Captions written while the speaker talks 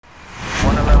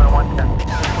Training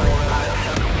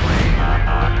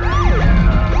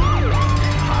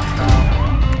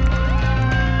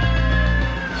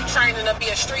to be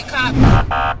a street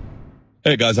cop.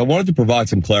 Hey guys, I wanted to provide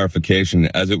some clarification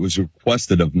as it was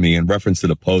requested of me in reference to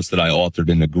the post that I authored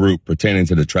in the group pertaining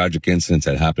to the tragic incidents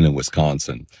that happened in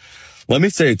Wisconsin. Let me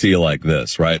say it to you like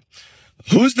this, right?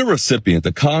 Who's the recipient,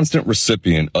 the constant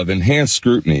recipient of enhanced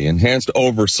scrutiny, enhanced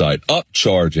oversight,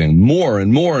 upcharging, more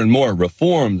and more and more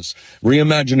reforms,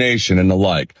 reimagination and the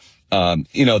like?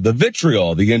 The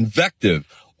vitriol, the invective,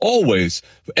 always,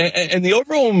 and the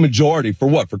overall majority for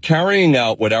what? For carrying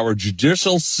out what our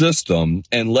judicial system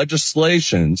and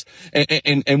legislations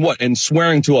and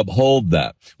swearing to uphold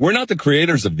that. We're not the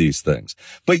creators of these things.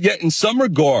 But yet in some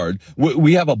regard,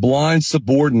 we have a blind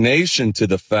subordination to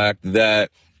the fact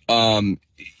that,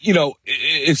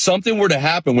 if something were to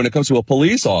happen when it comes to a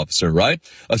police officer, right?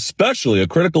 Especially a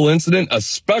critical incident,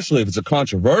 especially if it's a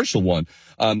controversial one,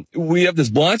 we have this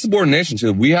blind subordination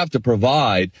to we have to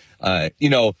provide,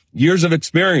 years of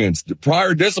experience,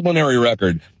 prior disciplinary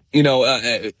record,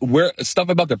 where stuff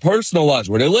about their personal lives,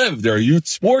 where they live, their youth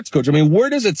sports coach. I mean, where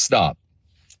does it stop?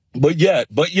 But yet,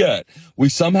 we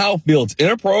somehow feel it's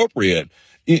inappropriate,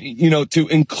 to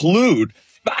include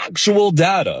factual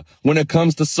data when it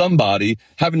comes to somebody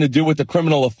having to do with the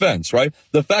criminal offense, right?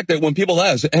 The fact that when people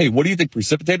ask, hey, what do you think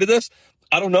precipitated this?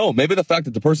 I don't know. Maybe the fact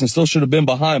that the person still should have been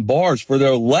behind bars for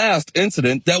their last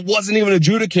incident that wasn't even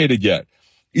adjudicated yet.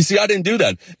 You see, I didn't do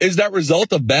that. Is that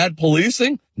result of bad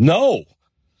policing? No.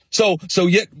 So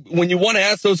yet when you want to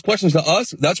ask those questions to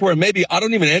us, that's where maybe I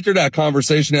don't even enter that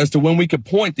conversation as to when we could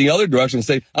point the other direction and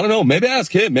say, I don't know, maybe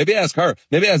ask him, maybe ask her,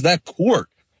 maybe ask that court.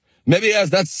 Maybe ask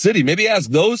that city. Maybe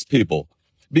ask those people,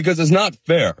 because it's not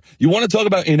fair. You want to talk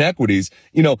about inequities,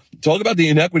 talk about the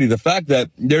inequity, the fact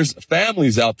that there's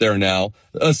families out there now,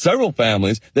 several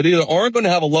families that either aren't going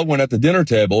to have a loved one at the dinner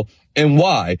table. And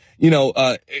why?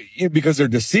 Because they're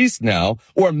deceased now,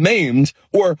 or maimed,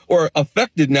 or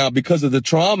affected now because of the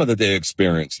trauma that they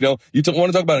experienced. You want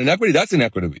to talk about inequity? That's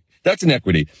inequity. That's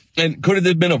inequity. And could it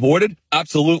have been avoided?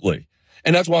 Absolutely.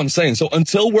 And that's what I'm saying. So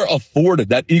until we're afforded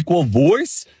that equal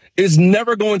voice, is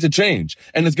never going to change.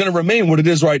 And it's going to remain what it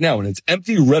is right now. And it's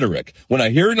empty rhetoric. When I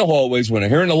hear it in the hallways, when I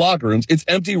hear it in the locker rooms, it's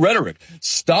empty rhetoric.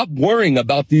 Stop worrying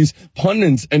about these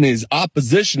pundits and these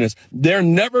oppositionists. They're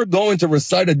never going to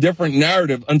recite a different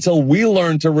narrative until we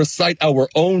learn to recite our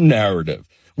own narrative.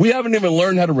 We haven't even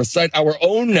learned how to recite our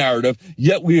own narrative,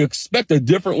 yet we expect a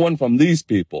different one from these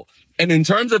people. And in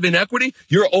terms of inequity,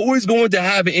 you're always going to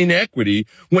have inequity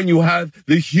when you have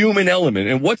the human element.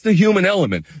 And what's the human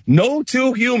element? No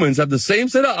two humans have the same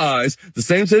set of eyes, the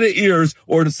same set of ears,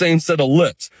 or the same set of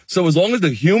lips. So as long as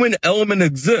the human element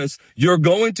exists, you're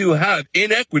going to have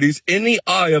inequities in the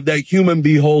eye of that human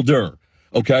beholder.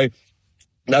 Okay?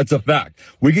 That's a fact.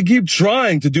 We can keep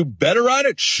trying to do better at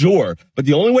it, sure, but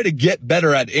the only way to get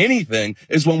better at anything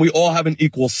is when we all have an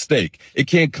equal stake. It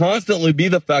can't constantly be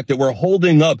the fact that we're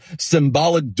holding up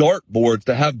symbolic dartboards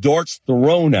to have darts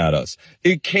thrown at us.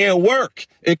 It can't work.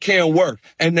 It can't work.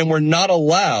 And then we're not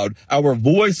allowed our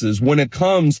voices when it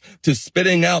comes to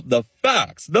spitting out the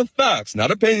facts,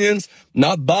 not opinions,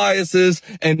 not biases,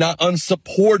 and not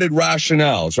unsupported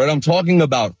rationales, right? I'm talking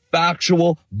about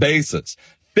factual basis.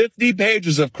 50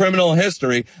 pages of criminal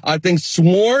history, I think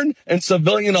sworn and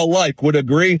civilian alike would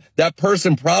agree that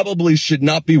person probably should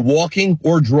not be walking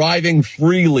or driving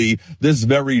freely this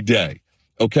very day.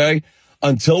 Okay?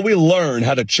 Until we learn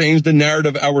how to change the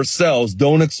narrative ourselves,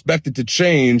 don't expect it to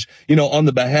change, on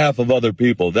the behalf of other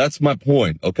people. That's my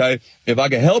point. Okay? If I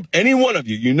can help any one of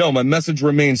you, my message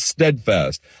remains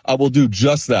steadfast. I will do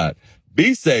just that.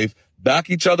 Be safe, back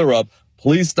each other up.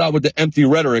 Please stop with the empty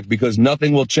rhetoric, because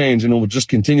nothing will change and it will just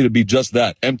continue to be just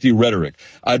that, empty rhetoric.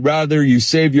 I'd rather you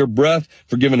save your breath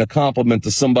for giving a compliment to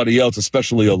somebody else,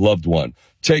 especially a loved one.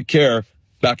 Take care.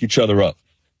 Back each other up.